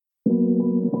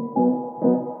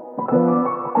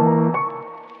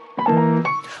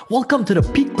Welcome to the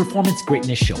Peak Performance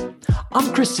Greatness Show.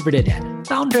 I'm Christopher Dedian,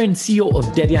 founder and CEO of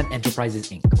Dedian Enterprises,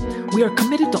 Inc. We are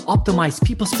committed to optimize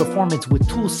people's performance with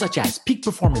tools such as peak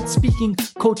performance speaking,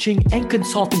 coaching, and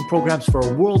consulting programs for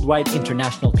a worldwide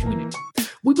international community.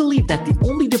 We believe that the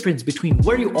only difference between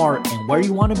where you are and where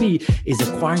you want to be is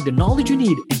acquiring the knowledge you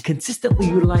need and consistently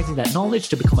utilizing that knowledge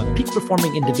to become a peak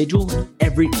performing individual in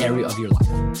every area of your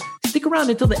life. Stick around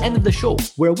until the end of the show,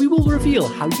 where we will reveal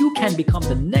how you can become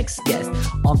the next guest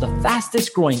on the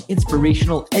fastest growing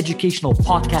inspirational educational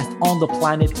podcast on the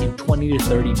planet in 20 to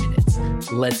 30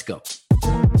 minutes. Let's go.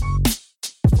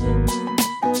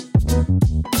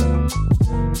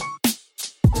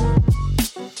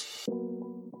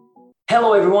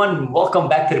 Hello, everyone. Welcome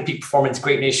back to the Peak Performance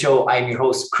Greatness Show. I'm your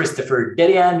host, Christopher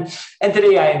Dedian. And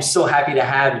today I am so happy to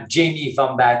have Jamey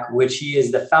Vumback, which he is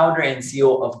the founder and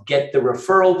CEO of Get the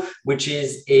Referral, which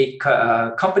is a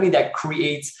company that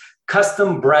creates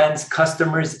custom brands,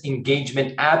 customers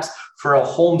engagement apps for a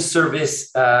home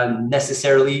service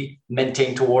necessarily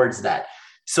maintained towards that.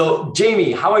 So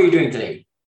Jamey, how are you doing today?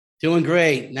 Doing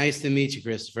great. Nice to meet you,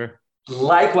 Christopher.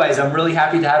 Likewise, I'm really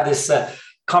happy to have this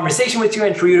conversation with you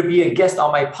and for you to be a guest on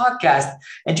my podcast.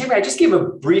 And Jamey, I just gave a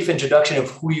brief introduction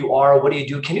of who you are, what do you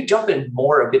do? Can you jump in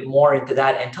a bit more into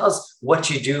that and tell us what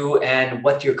you do and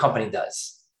what your company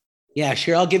does? Yeah,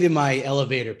 sure. I'll give you my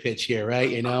elevator pitch here,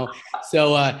 right?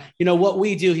 So what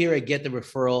we do here at Get the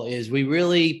Referral is we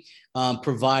really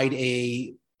provide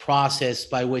a process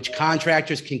by which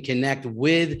contractors can connect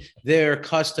with their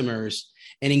customers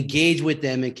and engage with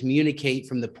them and communicate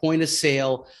from the point of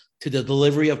sale to the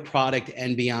delivery of product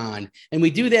and beyond. And we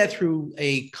do that through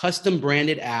a custom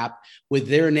branded app with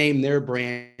their name, their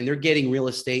brand, and they're getting real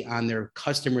estate on their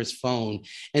customer's phone.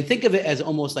 And think of it as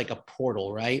almost like a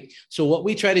portal, right? So what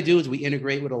we try to do is we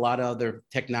integrate with a lot of other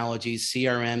technologies,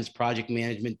 CRMs, project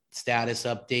management, status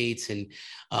updates,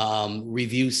 and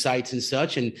review sites and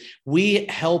such. And we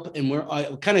help, and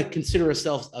we're kind of consider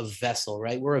ourselves a vessel,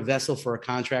 right? We're a vessel for a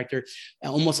contractor,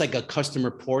 almost like a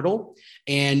customer portal.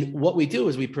 And what we do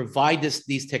is we provide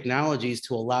these technologies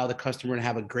to allow the customer to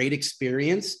have a great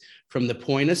experience from the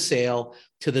point of sale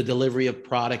to the delivery of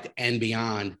product and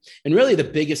beyond. And really the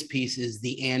biggest piece is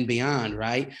the and beyond,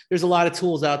 right? There's a lot of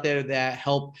tools out there that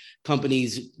help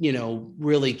companies,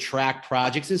 really track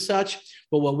projects and such.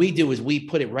 But what we do is we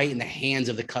put it right in the hands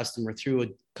of the customer through a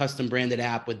custom branded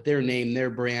app with their name, their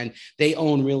brand. They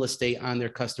own real estate on their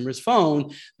customer's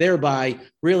phone, thereby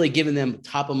really giving them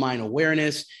top of mind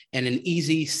awareness and an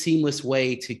easy, seamless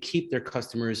way to keep their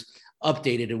customers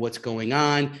updated in what's going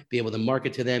on, be able to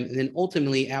market to them. And then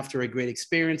ultimately, after a great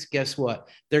experience, guess what?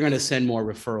 They're going to send more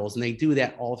referrals. And they do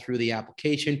that all through the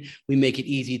application. We make it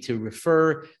easy to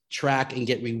refer, track, and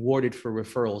get rewarded for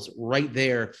referrals right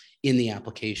there in the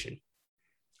application.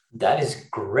 That is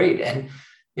great. And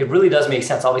it really does make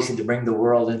sense, obviously, to bring the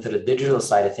world into the digital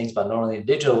side of things, but not only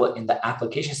digital, in the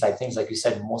application side of things, like you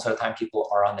said, most of the time people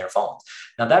are on their phones.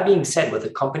 Now, that being said, with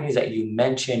the companies that you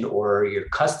mentioned or your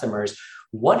customers,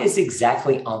 what is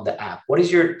exactly on the app? What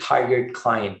is your target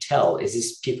clientele? Is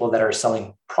this people that are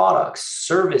selling products,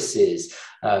 services,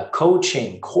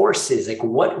 coaching, courses? Like,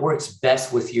 what works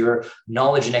best with your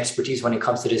knowledge and expertise when it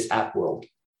comes to this app world?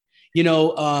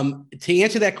 To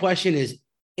answer that question is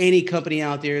any company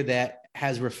out there that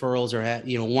has referrals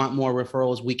or want more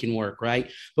referrals, we can work, right?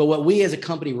 But what we as a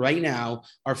company right now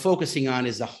are focusing on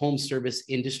is the home service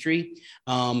industry,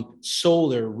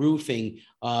 solar, roofing,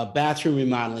 bathroom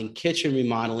remodeling, kitchen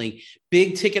remodeling,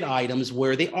 big ticket items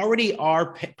where they already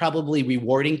are probably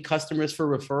rewarding customers for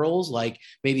referrals, like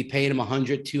maybe paying them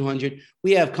 $100, $200.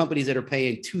 We have companies that are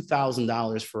paying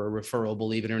 $2,000 for a referral,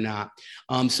 believe it or not.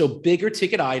 So bigger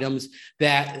ticket items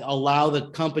that allow the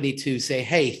company to say,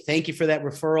 hey, thank you for that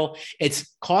referral.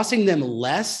 It's costing them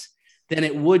less than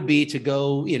it would be to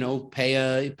go,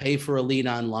 pay for a lead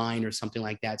online or something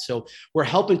like that. So we're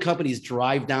helping companies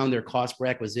drive down their cost per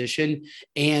acquisition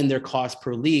and their cost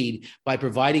per lead by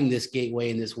providing this gateway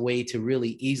and this way to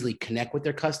really easily connect with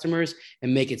their customers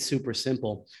and make it super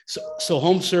simple. So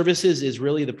home services is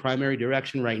really the primary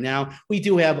direction right now. We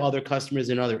do have other customers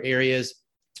in other areas.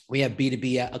 We have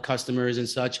B2B customers and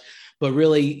such. But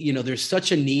really, there's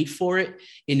such a need for it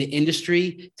in the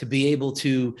industry to be able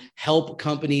to help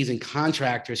companies and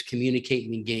contractors communicate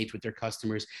and engage with their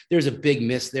customers. There's a big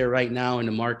miss there right now in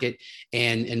the market,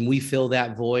 and we fill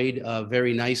that void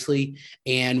very nicely.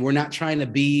 And we're not trying to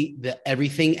be the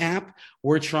everything app.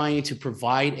 We're trying to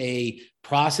provide a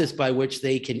process by which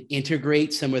they can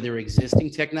integrate some of their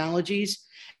existing technologies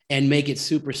and make it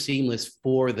super seamless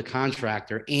for the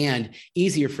contractor and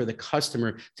easier for the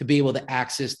customer to be able to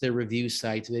access their review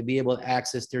site, to be able to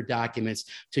access their documents,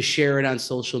 to share it on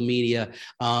social media,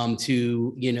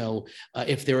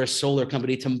 if they're a solar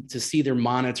company, to see their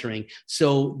monitoring.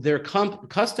 So their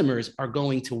customers are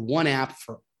going to one app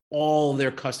for all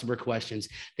their customer questions.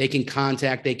 They can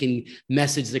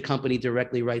message the company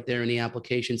directly right there in the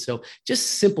application. So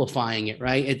just simplifying it,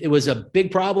 right? It was a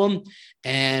big problem,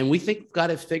 and we think we've got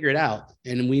it figured out.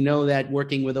 And we know that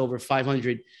working with over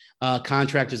 500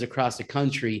 contractors across the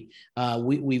country,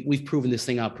 we've proven this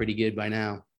thing out pretty good by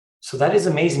now. So that is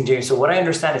amazing, James. So what I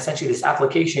understand, essentially, this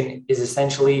application is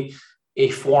essentially a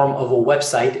form of a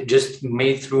website just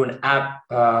made through an app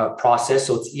process.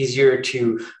 So it's easier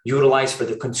to utilize for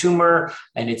the consumer,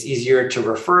 and it's easier to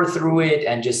refer through it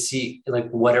and just see like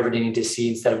whatever they need to see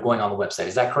instead of going on the website.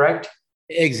 Is that correct?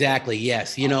 Exactly.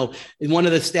 Yes. One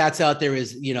of the stats out there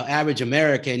is, average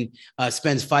American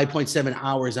spends 5.7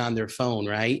 hours on their phone,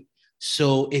 right?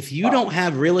 So if you don't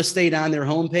have real estate on their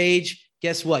homepage,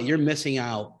 guess what? You're missing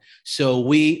out. So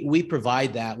we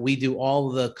provide that. We do all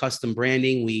of the custom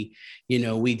branding. We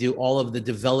do all of the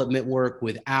development work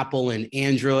with Apple and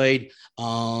Android.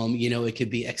 It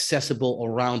could be accessible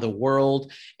around the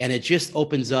world, and it just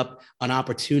opens up an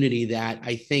opportunity that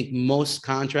I think most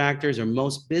contractors or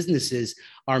most businesses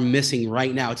are missing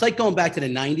right now. It's like going back to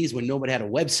the 90s when nobody had a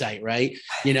website, right?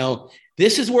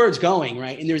 This is where it's going,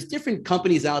 right? And there's different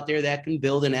companies out there that can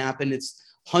build an app, and it's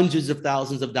hundreds of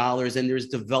thousands of dollars, and there's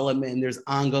development, and there's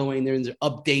ongoing, there's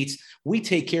updates. We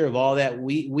take care of all that.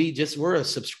 We're a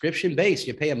subscription base.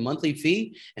 You pay a monthly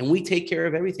fee, and we take care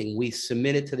of everything. We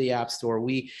submit it to the App Store.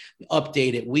 We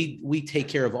update it. We take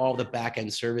care of all the back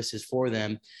end services for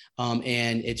them.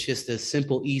 And it's just a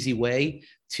simple, easy way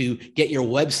to get your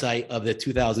website of the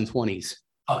 2020s.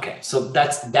 Okay, so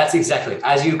that's exactly it.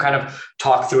 As you kind of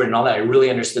talk through it and all that, I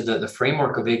really understood the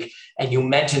framework of it. And you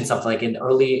mentioned something like in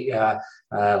early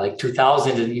like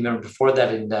 2000 and even before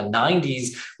that in the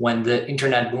 90s, when the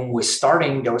internet boom was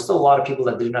starting, there were still a lot of people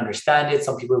that didn't understand it.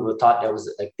 Some people thought that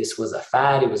was like this was a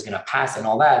fad, it was going to pass and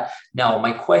all that. Now,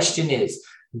 my question is,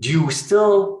 do you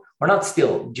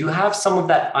have some of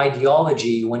that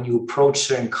ideology when you approach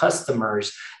certain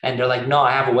customers and they're like, no,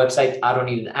 I have a website, I don't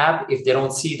need an app, if they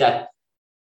don't see that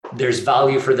there's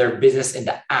value for their business in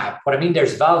the app? What I mean,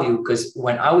 there's value, because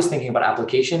when I was thinking about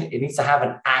application, it needs to have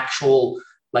an actual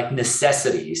like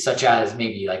necessity, such as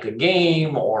maybe like a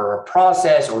game or a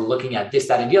process or looking at this,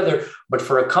 that, and the other. But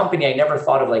for a company, I never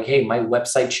thought of like, hey, my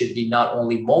website should be not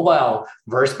only mobile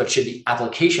verse, but should be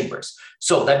application verse.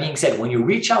 So that being said, when you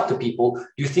reach out to people,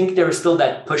 do you think there is still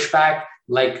that pushback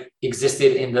like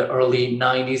existed in the early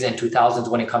 90s and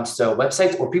 2000s when it comes to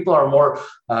websites, or people are more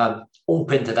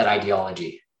open to that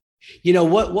ideology?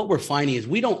 What we're finding is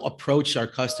we don't approach our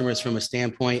customers from a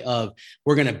standpoint of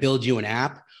we're going to build you an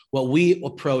app. What we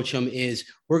approach them is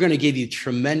we're going to give you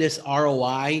tremendous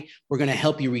ROI. We're going to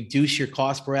help you reduce your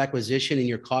cost per acquisition and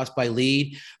your cost by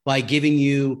lead by giving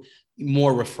you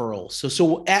more referrals.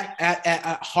 So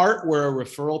at heart, we're a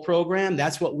referral program.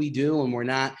 That's what we do. And we're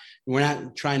not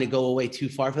trying to go away too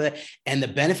far for that. And the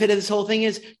benefit of this whole thing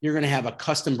is you're going to have a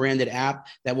custom branded app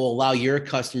that will allow your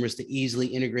customers to easily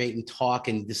integrate and talk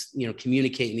and just,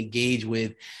 communicate and engage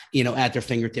with, at their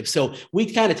fingertips. So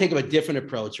we kind of take a different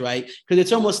approach, right? Because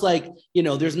it's almost like,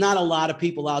 there's not a lot of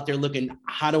people out there looking,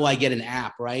 how do I get an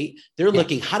app, right? They're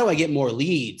looking, how do I get more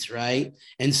leads, right?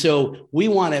 And so we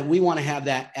want to have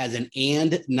that as an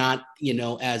and, not,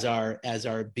 as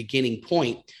our beginning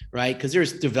point, right? Because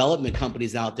there's development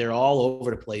companies out there all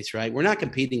over the place, right? We're not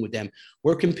competing with them.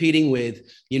 We're competing with,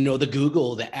 the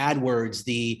Google, the AdWords,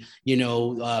 the,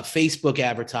 Facebook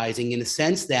advertising, in the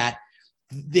sense that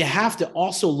they have to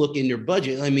also look in their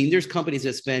budget. I mean, there's companies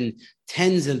that spend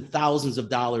tens and thousands of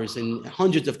dollars and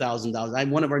hundreds of thousands of dollars.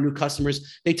 One of our new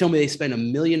customers, they told me they spend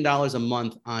 $1 million a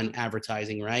month on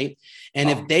advertising, right? And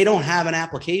if they don't have an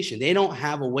application, they don't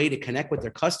have a way to connect with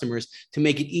their customers to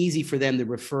make it easy for them to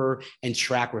refer and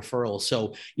track referrals.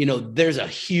 So, there's a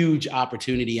huge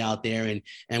opportunity out there,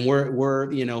 and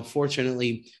we're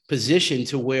fortunately positioned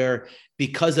to where,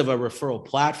 because of a referral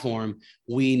platform,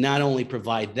 we not only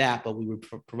provide that, but we would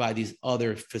provide these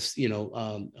other, things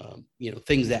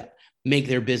that make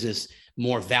their business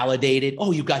more validated.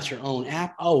 Oh, you got your own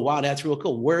app? Oh, wow, that's real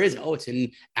cool. Where is it? Oh, it's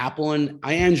in Apple and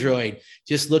Android.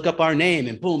 Just look up our name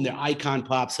and boom, their icon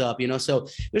pops up, So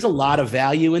there's a lot of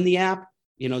value in the app,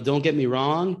 don't get me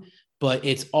wrong, but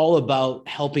it's all about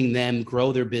helping them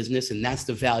grow their business. And that's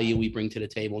the value we bring to the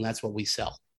table. And that's what we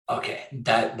sell. Okay,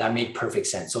 that made perfect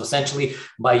sense. So essentially,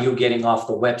 by you getting off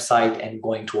the website and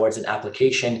going towards an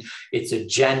application, it's a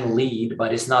gen lead,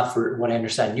 but it's not, for what I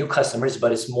understand, new customers,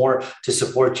 but it's more to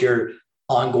support your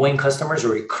ongoing customers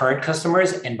or your current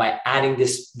customers. And by adding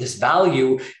this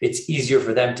value, it's easier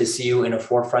for them to see you in a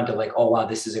forefront of like, oh wow,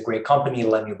 this is a great company.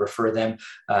 Let me refer them,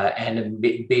 and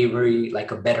be very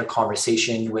like a better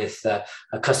conversation with a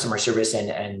customer service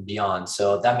and beyond.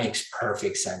 So that makes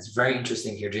perfect sense. Very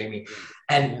interesting here, Jamey.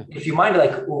 And if you mind,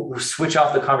 like we'll switch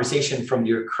off the conversation from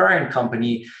your current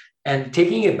company and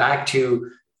taking it back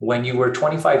to when you were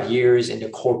 25 years in the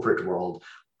corporate world.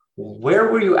 Where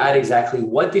were you at exactly?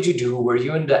 What did you do? Were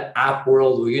you in the app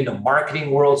world? Were you in the marketing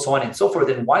world, so on and so forth?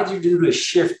 And why did you do a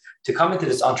shift to come into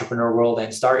this entrepreneur world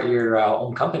and start your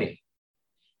own company?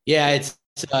 Yeah, it's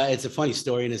a funny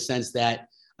story in a sense that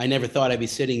I never thought I'd be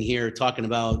sitting here talking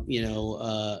about,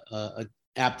 a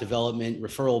app development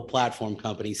referral platform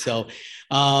company. So,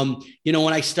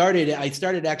 when I started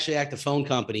actually at the phone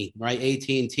company, right?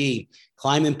 AT&T,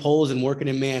 climbing poles and working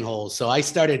in manholes. So I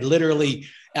started literally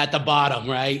at the bottom,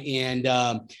 right?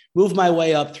 And moved my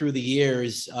way up through the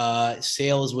years.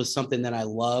 Sales was something that I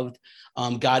loved.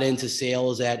 Got into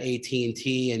sales at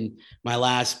AT&T, and my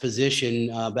last position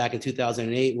back in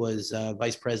 2008 was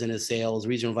vice president of sales,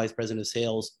 regional vice president of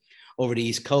sales over the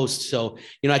East Coast. So,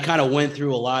 I kind of went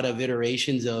through a lot of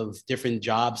iterations of different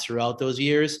jobs throughout those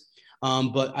years.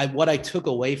 But what I took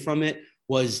away from it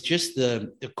was just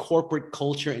the corporate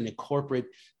culture and the corporate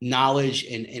knowledge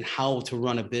and how to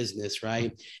run a business,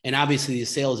 right? And obviously the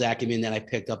sales acumen that I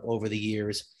picked up over the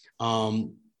years.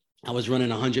 I was running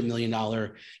 $100 million,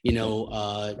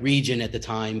 region at the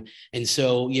time. And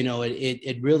so,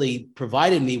 it really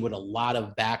provided me with a lot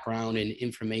of background and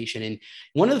information. And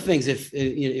one of the things,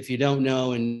 if you don't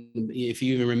know, and if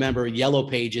you even remember Yellow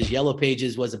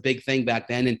Pages was a big thing back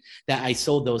then. And that I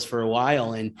sold those for a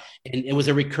while, and it was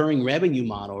a recurring revenue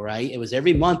model, right? It was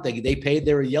every month they paid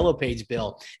their Yellow Page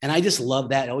bill. And I just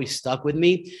loved that. It always stuck with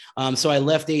me. So I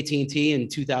left AT&T in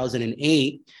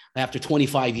 2008. After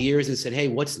 25 years, and said, hey,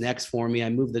 what's next for me? I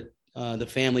moved the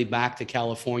family back to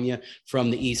California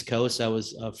from the East Coast. I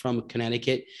was from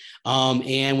Connecticut.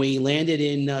 And we landed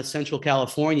in Central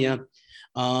California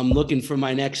looking for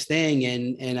my next thing.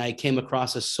 And I came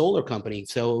across a solar company.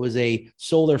 So it was a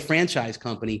solar franchise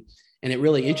company. And it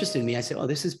really interested me. I said, oh,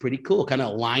 this is pretty cool. Kind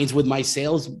of aligns with my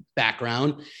sales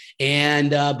background. And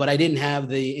but I didn't have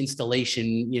the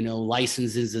installation,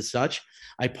 licenses as such.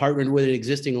 I partnered with an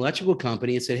existing electrical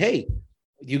company and said, hey,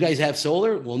 you guys have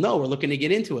solar? Well, no, we're looking to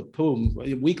get into it. Boom.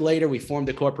 A week later, we formed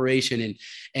a corporation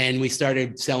and we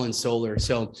started selling solar.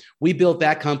 So we built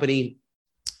that company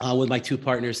with my two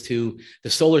partners to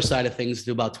the solar side of things,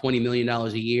 to about $20 million a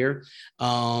year,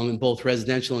 in both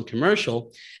residential and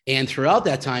commercial. And throughout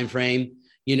that time frame,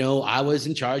 I was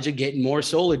in charge of getting more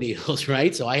solar deals,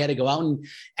 right? So I had to go out and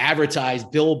advertise,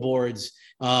 billboards,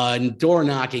 and door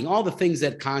knocking, all the things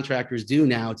that contractors do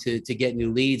now to get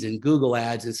new leads, and Google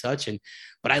ads and such.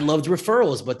 But I loved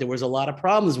referrals, but there was a lot of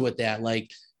problems with that. Like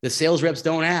the sales reps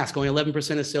don't ask. Only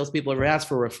 11% of salespeople ever ask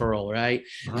for a referral, right?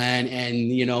 Uh-huh.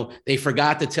 And they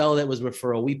forgot to tell that was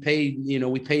referral. We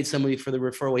paid somebody for the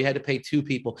referral. We had to pay two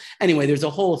people. Anyway, there's a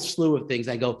whole slew of things.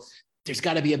 I go, there's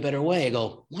got to be a better way. I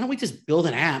go, why don't we just build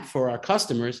an app for our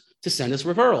customers to send us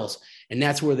referrals? And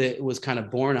that's where it was kind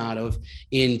of born out of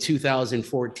in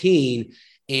 2014,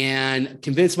 and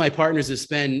convinced my partners to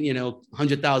spend,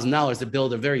 $100,000 to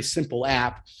build a very simple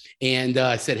app. And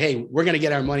said, hey, we're going to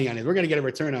get our money on it. We're going to get a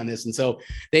return on this. And so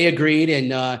they agreed,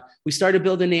 and we started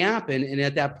building the app. And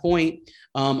at that point,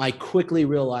 I quickly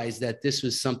realized that this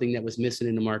was something that was missing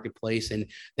in the marketplace. And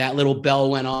that little bell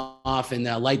went off and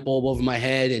the light bulb over my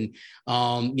head. And,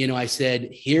 I said,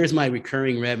 here's my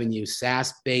recurring revenue,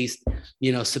 SaaS-based,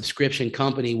 subscription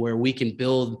company where we can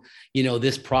build,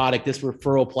 this product, this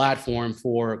referral platform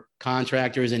for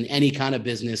contractors and any kind of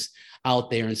business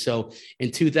out there. And so in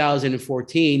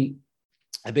 2014,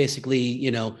 I basically,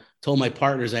 told my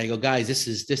partners, I go, guys, this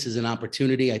is an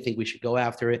opportunity. I think we should go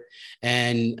after it.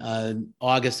 And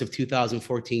August of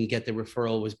 2014, Get the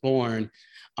Referral was born.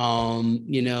 So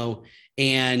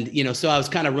I was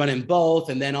kind of running both.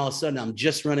 And then all of a sudden I'm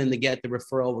just running the Get the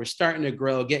Referral. We're starting to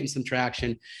grow, getting some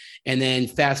traction. And then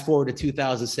fast forward to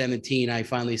 2017, I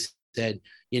finally said,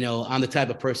 I'm the type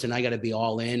of person, I got to be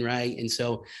all in, right? And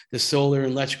so the solar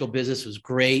and electrical business was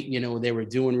great. They were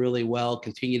doing really well,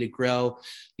 continue to grow.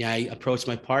 I approached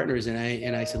my partners and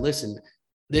I said, listen,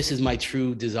 this is my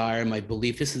true desire, my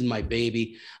belief. This is my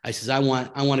baby. I says, I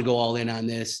want to go all in on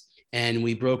this. And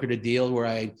we brokered a deal where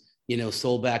I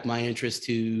sold back my interest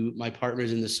to my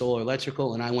partners in the solar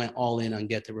electrical, and I went all in on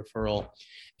Get the Referral.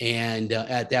 And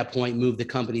at that point, moved the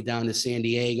company down to San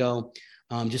Diego,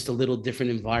 just a little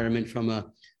different environment from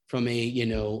a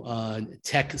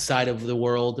tech side of the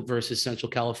world versus Central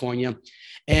California.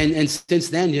 And since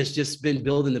then, just been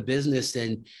building the business,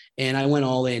 and I went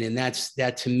all in, and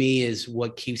that to me is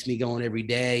what keeps me going every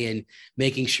day, and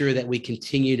making sure that we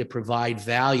continue to provide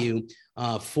value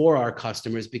for our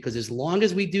customers, because as long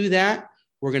as we do that,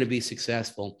 we're going to be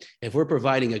successful. If we're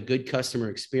providing a good customer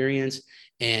experience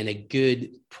and a good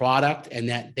product, and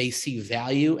that they see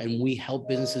value, and we help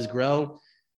businesses grow,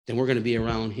 then we're going to be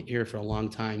around here for a long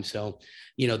time. So,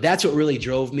 that's what really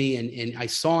drove me. And I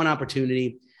saw an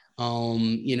opportunity.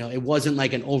 It wasn't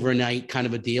like an overnight kind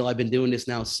of a deal. I've been doing this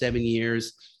now 7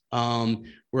 years.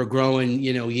 We're growing,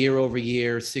 year over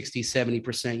year, 60,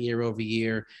 70% year over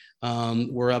year.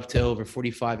 We're up to over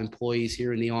 45 employees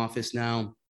here in the office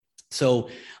now. So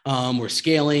we're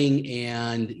scaling,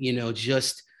 and,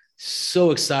 just so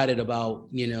excited about,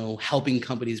 helping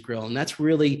companies grow. And that's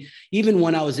really, even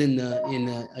when I was in the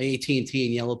AT&T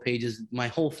and Yellow Pages, my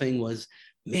whole thing was,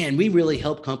 man, we really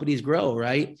help companies grow,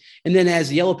 right? And then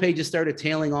as Yellow Pages started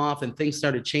tailing off and things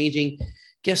started changing,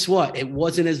 guess what? It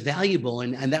wasn't as valuable.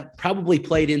 And that probably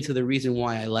played into the reason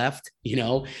why I left,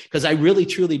 because I really,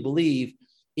 truly believe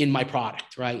in my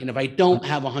product, right? And if I don't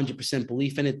have 100%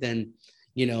 belief in it, then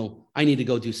I need to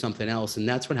go do something else. And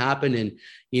that's what happened. And,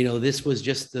 this was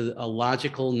just a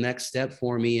logical next step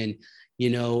for me. And,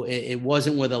 it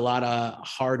wasn't with a lot of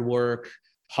hard work,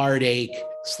 heartache,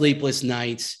 sleepless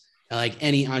nights, like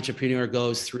any entrepreneur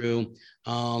goes through.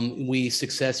 We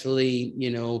successfully,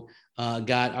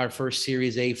 got our first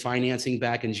Series A financing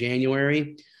back in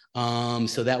January.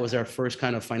 So that was our first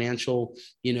kind of financial,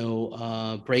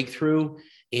 breakthrough.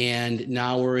 And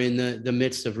now we're in the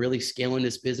midst of really scaling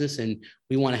this business, and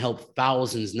we want to help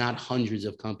thousands, not hundreds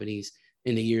of companies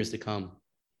in the years to come.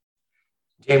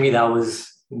 Jamey, that was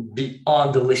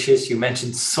beyond delicious. You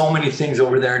mentioned so many things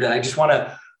over there that I just want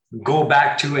to go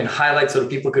back to and highlight so that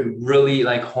people could really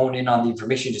hone in on the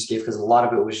information you just gave, because a lot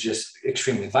of it was just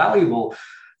extremely valuable.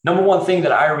 Number one thing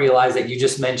that I realized that you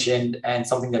just mentioned, and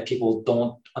something that people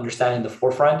don't understand in the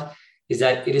forefront, is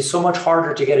that it is so much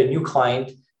harder to get a new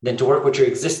client than to work with your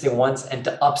existing ones and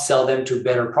to upsell them to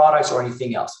better products or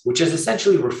anything else, which is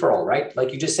essentially referral, right?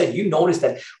 Like you just said, you notice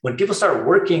that when people start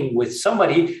working with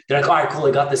somebody, they're like, all right, cool,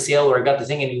 I got the sale or I got the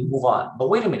thing, and you move on. But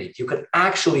wait a minute, you could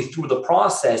actually, through the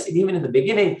process, and even in the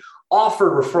beginning, offer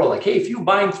referral. Like, hey, if you're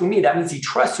buying through me, that means he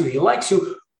trusts you, he likes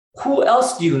you. Who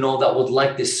else do you know that would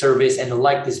like this service and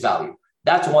like this value?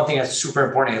 That's one thing that's super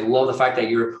important. I love the fact that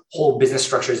your whole business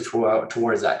structure is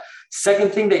towards that.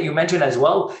 Second thing that you mentioned as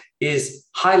well is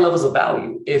high levels of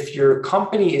value. If your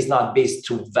company is not based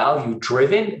to value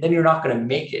driven, then you're not going to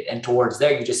make it. And towards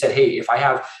there, you just said, hey, if I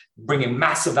have bringing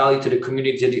massive value to the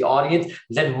community, to the audience,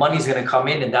 then money's going to come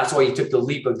in. And that's why you took the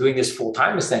leap of doing this full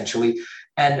time, essentially.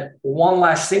 And one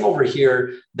last thing over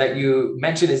here that you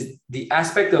mentioned is the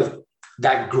aspect of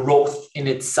that growth in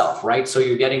itself, right? So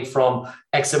you're getting from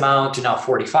X amount to now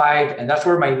 45. And that's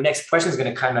where my next question is going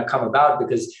to kind of come about,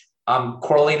 because I'm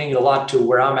correlating a lot to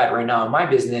where I'm at right now in my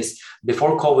business.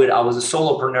 Before COVID, I was a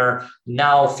solopreneur.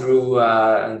 Now through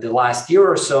the last year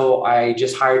or so, I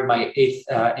just hired my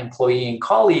 8th employee and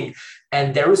colleague.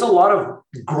 And there was a lot of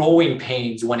growing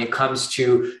pains when it comes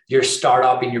to your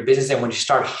startup in your business and when you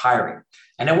start hiring.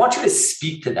 And I want you to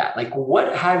speak to that. Like,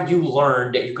 what have you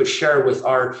learned that you could share with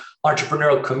our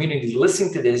entrepreneurial community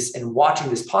listening to this and watching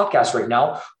this podcast right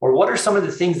now? Or what are some of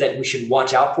the things that we should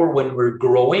watch out for when we're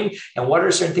growing? And what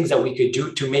are certain things that we could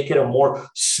do to make it a more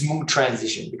smooth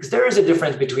transition? Because there is a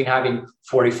difference between having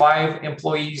 45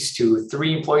 employees to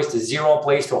 3 employees to 0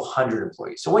 employees to 100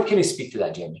 employees. So what can you speak to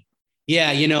that, Jamey?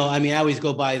 Yeah, I always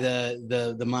go by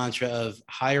the mantra of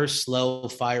hire slow,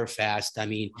 fire fast. I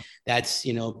mean, that's,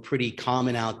 pretty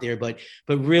common out there, but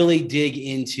really dig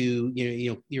into,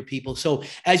 your people. So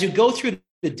as you go through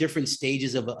the different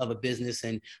stages of a business,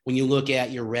 and when you look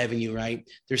at your revenue, right,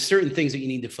 there's certain things that you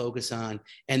need to focus on.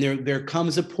 And there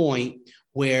comes a point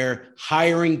where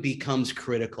hiring becomes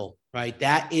critical. Right.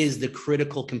 That is the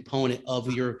critical component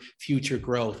of your future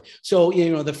growth. So,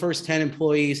 the first 10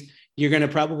 employees, you're going to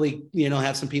probably,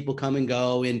 have some people come and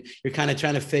go, and you're kind of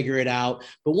trying to figure it out.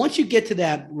 But once you get to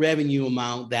that revenue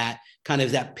amount, that kind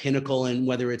of that pinnacle, and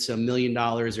whether it's $1 million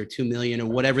or $2 million or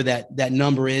whatever that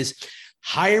number is,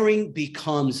 hiring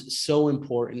becomes so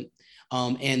important.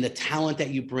 And the talent that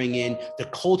you bring in, the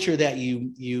culture that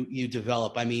you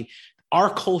develop. I mean, our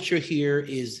culture here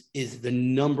is the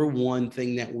number one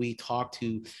thing that we talk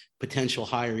to potential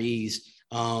hirees.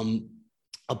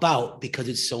 about, because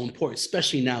it's so important,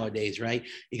 especially nowadays, right?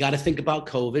 You got to think about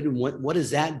COVID and what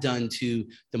has that done to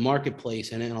the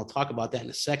marketplace, and I'll talk about that in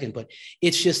a second. But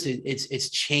it's just it's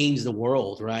changed the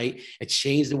world, right? It's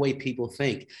changed the way people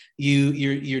think.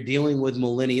 You're dealing with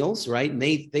millennials, right? And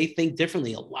they think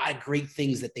differently. A lot of great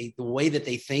things that the way that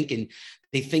they think, and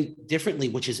they think differently,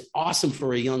 which is awesome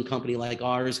for a young company like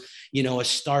ours, a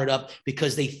startup,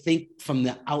 because they think from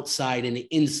the outside and the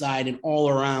inside and all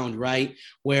around, right?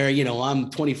 Where, I'm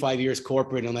 25 years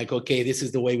corporate and I'm like, okay, this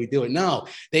is the way we do it. No,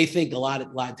 they think a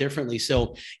lot differently.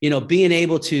 So, being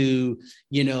able to,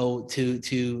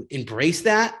 to embrace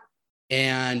that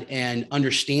and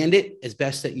understand it as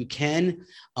best that you can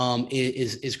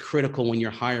is critical when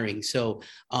you're hiring. So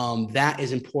that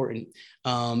is important,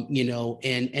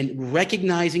 and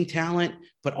recognizing talent,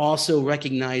 but also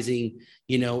recognizing,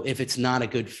 if it's not a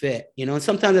good fit, and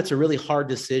sometimes that's a really hard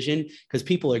decision because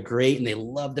people are great and they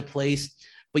love the place.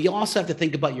 But you also have to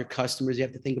think about your customers. You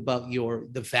have to think about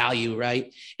the value,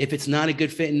 right? If it's not a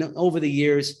good fit. And over the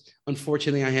years,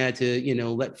 unfortunately, I had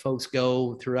to, let folks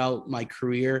go throughout my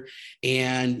career.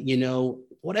 And,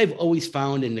 what I've always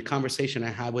found in the conversation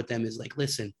I have with them is like,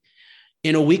 listen,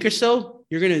 in a week or so,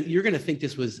 you're gonna think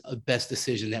this was the best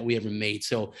decision that we ever made.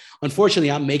 So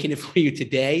unfortunately, I'm making it for you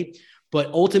today. But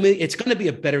ultimately, it's going to be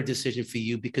a better decision for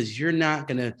you because you're not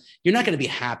going to be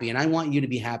happy. And I want you to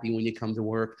be happy when you come to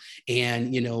work.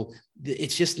 And,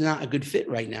 it's just not a good fit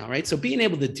right now. Right. So being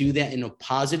able to do that in a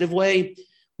positive way,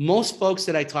 most folks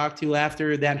that I talked to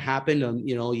after that happened, a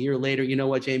year later, you know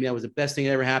what, Jamey, that was the best thing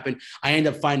that ever happened. I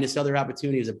ended up finding this other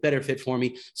opportunity as a better fit for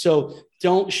me. So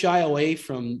don't shy away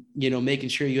from, making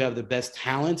sure you have the best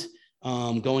talent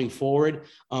going forward.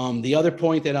 The other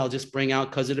point that I'll just bring out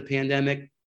because of the pandemic,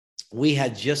 we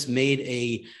had just made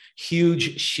a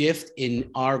huge shift in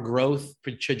our growth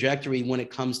trajectory when it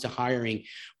comes to hiring.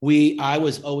 I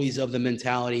was always of the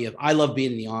mentality of, I love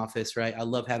being in the office, right? I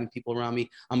love having people around me.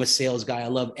 I'm a sales guy. I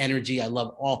love energy. I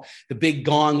love all the big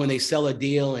gong when they sell a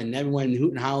deal and everyone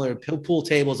hoot and holler, pool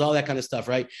tables, all that kind of stuff,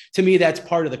 right? To me, that's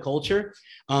part of the culture.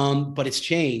 But it's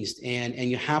changed, and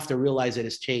you have to realize that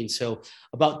it's changed. So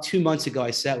about 2 months ago,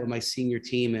 I sat with my senior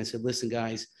team and I said, listen,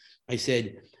 guys, I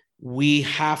said, we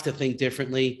have to think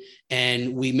differently.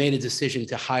 And we made a decision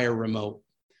to hire remote,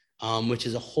 which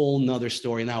is a whole nother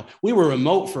story. Now, we were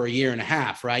remote for a year and a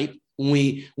half, right?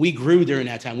 We grew during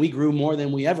that time. We grew more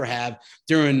than we ever have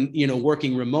during,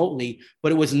 working remotely,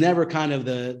 but it was never kind of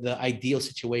the ideal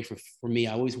situation for me.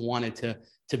 I always wanted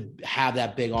to have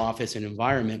that big office and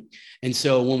environment. And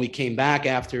so when we came back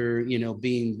after,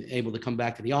 being able to come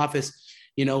back to the office,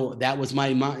 that was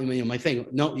my thing.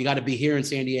 No, you got to be here in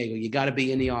San Diego. You got to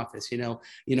be in the office.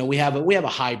 We have a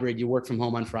hybrid. You work from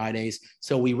home on Fridays,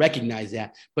 so we recognize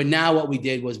that. But now what we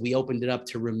did was we opened it up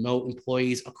to remote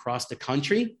employees across the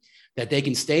country, that they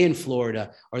can stay in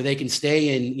Florida or they can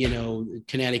stay in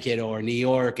Connecticut or New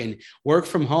York and work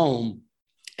from home.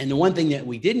 And the one thing that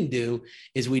we didn't do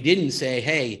is we didn't say,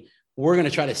 hey, we're going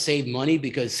to try to save money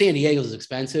because San Diego is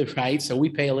expensive, right? So we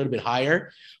pay a little bit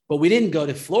higher. But we didn't go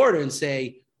to Florida and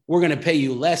say, we're going to pay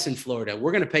you less in Florida.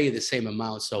 We're going to pay you the same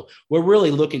amount. So we're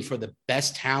really looking for the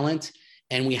best talent.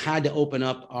 And we had to open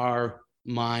up our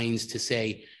minds to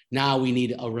say, now we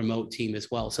need a remote team as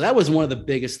well. So that was one of the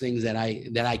biggest things that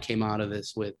I came out of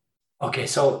this with. Okay.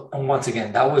 So once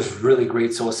again, that was really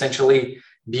great. So essentially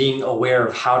being aware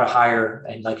of how to hire.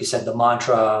 And like you said, the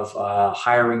mantra of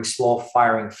hiring slow,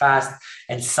 firing fast,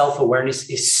 and self-awareness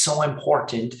is so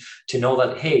important to know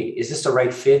that, hey, is this the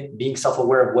right fit? Being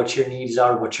self-aware of what your needs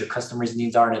are, what your customers'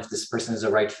 needs are, and if this person is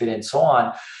the right fit and so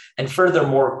on. And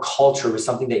furthermore, culture was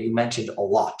something that you mentioned a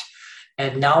lot.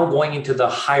 And now going into the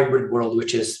hybrid world,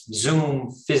 which is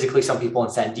Zoom, physically, some people in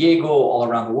San Diego, all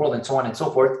around the world, and so on and so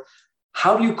forth.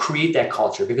 How do you create that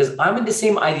culture? Because I'm in the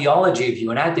same ideology of you,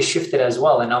 and I had to shift it as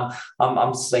well. And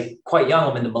I'm like quite young.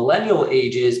 I'm in the millennial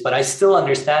ages, but I still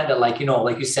understand that, like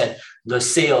you said, the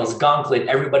sales gauntlet,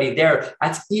 everybody there.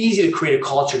 That's easy to create a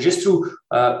culture just through,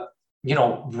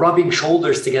 rubbing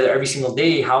shoulders together every single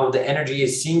day. How the energy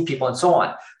is, seeing people, and so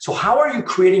on. So, how are you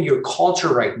creating your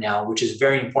culture right now, which is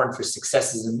very important for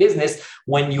successes in business?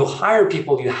 When you hire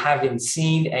people you haven't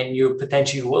seen and you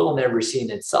potentially will never see in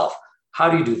itself, how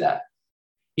do you do that?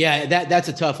 Yeah, that's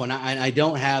a tough one. I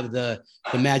don't have the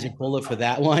magic bullet for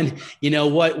that one.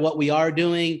 What we are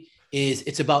doing is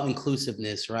it's about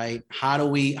inclusiveness, right? How do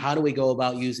we go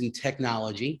about using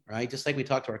technology, right? Just like we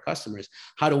talk to our customers,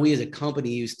 how do we as a company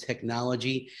use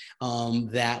technology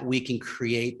that we can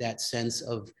create that sense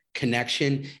of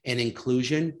connection and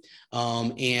inclusion,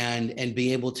 and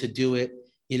be able to do it,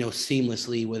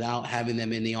 seamlessly without having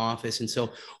them in the office. And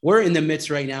so we're in the midst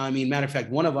right now. I mean, matter of fact,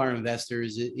 one of our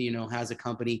investors, has a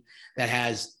company that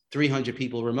has 300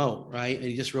 people remote, right? And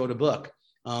he just wrote a book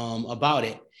about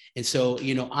it. And so,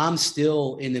 I'm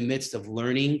still in the midst of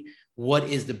learning what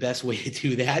is the best way to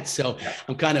do that. So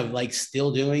I'm kind of like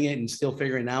still doing it and still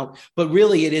figuring it out. But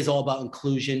really, it is all about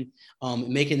inclusion,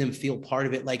 making them feel part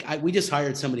of it. Like we just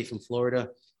hired somebody from Florida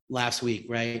last week,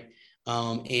 right?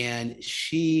 And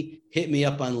she hit me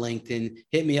up on LinkedIn,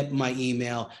 hit me up in my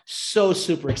email. So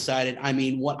super excited. I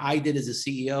mean, what I did as a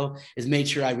CEO is made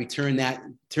sure I turn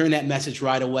that message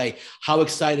right away. How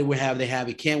excited they have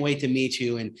you. Can't wait to meet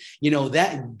you. And,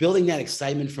 that building that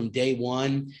excitement from day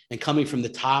one and coming from the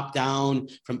top down,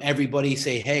 from everybody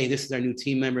say, hey, this is our new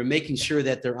team member, making sure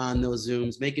that they're on those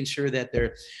Zooms, making sure that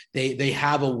they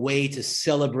have a way to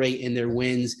celebrate in their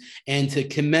wins and to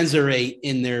commiserate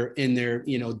in their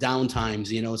down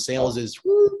times. Sales is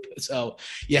whoop. So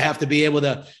you have to be able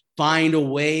to find a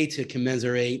way to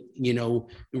commiserate,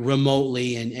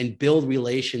 remotely and build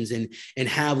relations and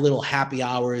have little happy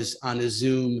hours on a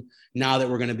Zoom now that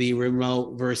we're going to be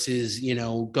remote versus,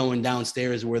 going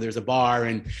downstairs where there's a bar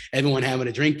and everyone having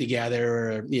a drink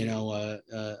together or,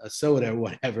 a soda or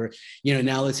whatever.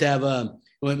 Now let's have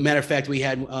matter of fact, we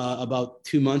had about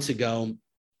 2 months ago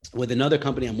with another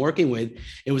company I'm working with,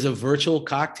 it was a virtual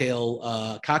cocktail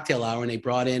hour, and they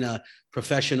brought in a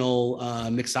professional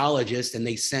mixologist, and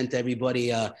they sent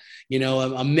everybody a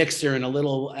mixer and a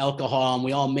little alcohol, and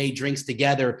we all made drinks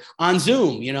together on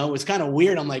Zoom. It was kind of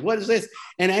weird. I'm like, what is this?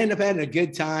 And I ended up having a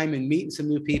good time and meeting some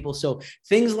new people. So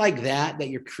things like that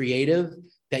you're creative,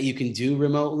 that you can do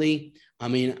remotely. I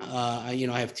mean, I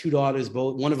have 2 daughters,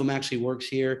 both. One of them actually works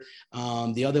here.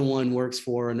 The other one works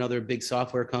for another big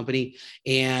software company.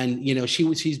 And,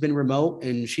 she's been remote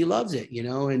and she loves it,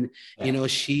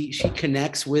 she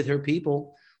connects with her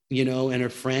people, and her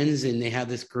friends, and they have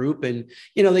this group, and,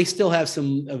 they still have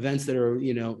some events that are,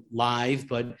 live,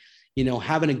 but,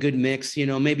 having a good mix,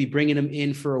 maybe bringing them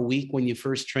in for a week when you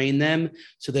first train them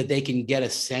so that they can get a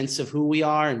sense of who we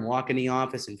are and walk in the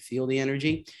office and feel the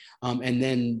energy. And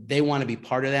then they want to be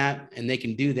part of that, and they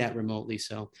can do that remotely.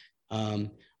 So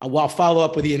I'll follow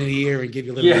up with you in a year and give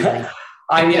you a little bit.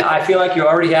 I mean, I feel like you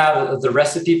already have the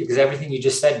recipe because everything you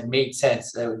just said made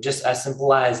sense. Just as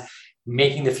simple as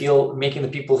making the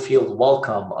people feel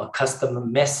welcome, a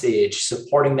custom message,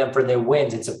 supporting them for their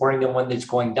wins and supporting them when it's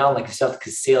going down, like yourself,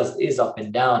 because sales is up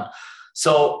and down.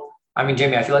 So, I mean,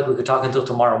 Jamey, I feel like we could talk until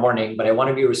tomorrow morning, but I want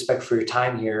to be respectful for your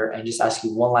time here and just ask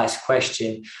you one last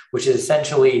question, which is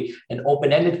essentially an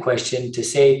open-ended question to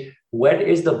say, what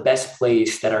is the best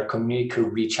place that our community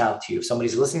could reach out to you? If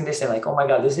somebody's listening to this and like, oh my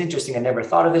God, this is interesting. I never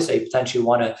thought of this. I potentially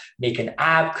want to make an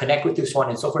app, connect with you, so on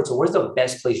and so forth. So where's the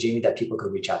best place, Jamey, that people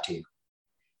could reach out to you?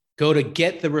 Go to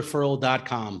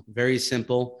getthereferral.com. Very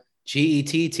simple.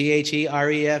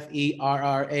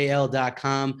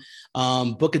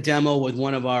 GETTHEREFERRAL.com. Book a demo with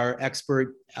one of our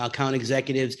expert account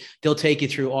executives. They'll take you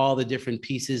through all the different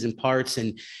pieces and parts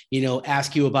and,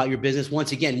 ask you about your business.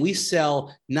 Once again, we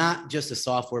sell not just a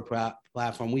software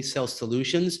platform, we sell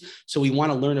solutions. So we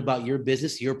want to learn about your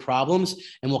business, your problems,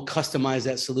 and we'll customize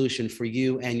that solution for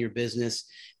you and your business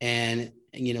and,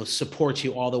 support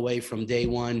you all the way from day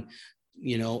one,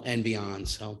 and beyond.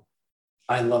 So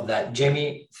I love that.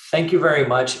 Jamey, thank you very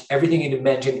much. Everything you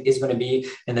mentioned is going to be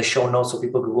in the show notes so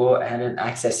people can go ahead and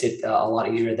access it a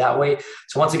lot easier that way.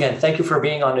 So once again, thank you for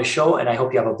being on the show, and I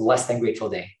hope you have a blessed and grateful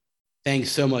day.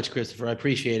 Thanks so much, Christopher. I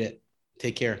appreciate it.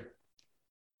 Take care.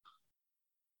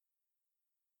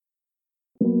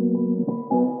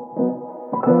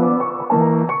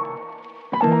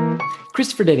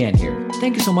 Christopher Dedian here.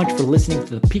 Thank you so much for listening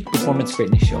to the Peak Performance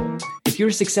Greatness Show. If you're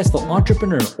a successful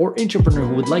entrepreneur or intrapreneur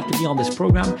who would like to be on this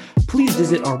program, please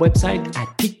visit our website at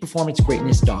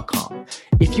peakperformancegreatness.com.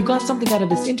 If you got something out of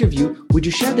this interview, would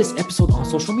you share this episode on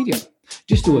social media?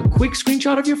 Just do a quick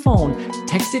screenshot of your phone,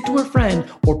 text it to a friend,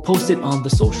 or post it on the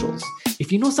socials. If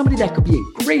you know somebody that could be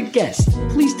a great guest,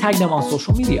 please tag them on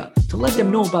social media to let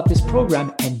them know about this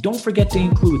program, and don't forget to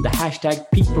include the hashtag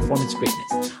Peak Performance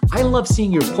Greatness. I love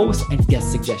seeing your posts and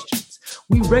guest suggestions.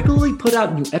 We regularly put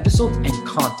out new episodes and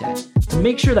content. To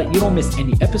make sure that you don't miss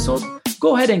any episode,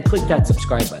 go ahead and click that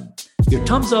subscribe button. Your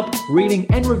thumbs up, rating,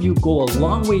 and review go a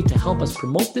long way to help us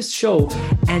promote this show,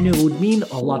 and it would mean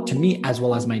a lot to me as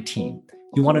well as my team.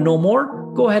 You want to know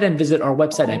more? Go ahead and visit our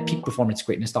website at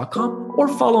peakperformancegreatness.com or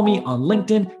follow me on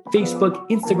LinkedIn, Facebook,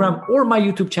 Instagram, or my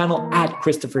YouTube channel at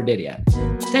Christopher Dedian.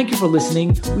 Thank you for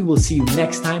listening. We will see you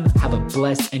next time. Have a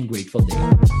blessed and grateful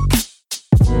day.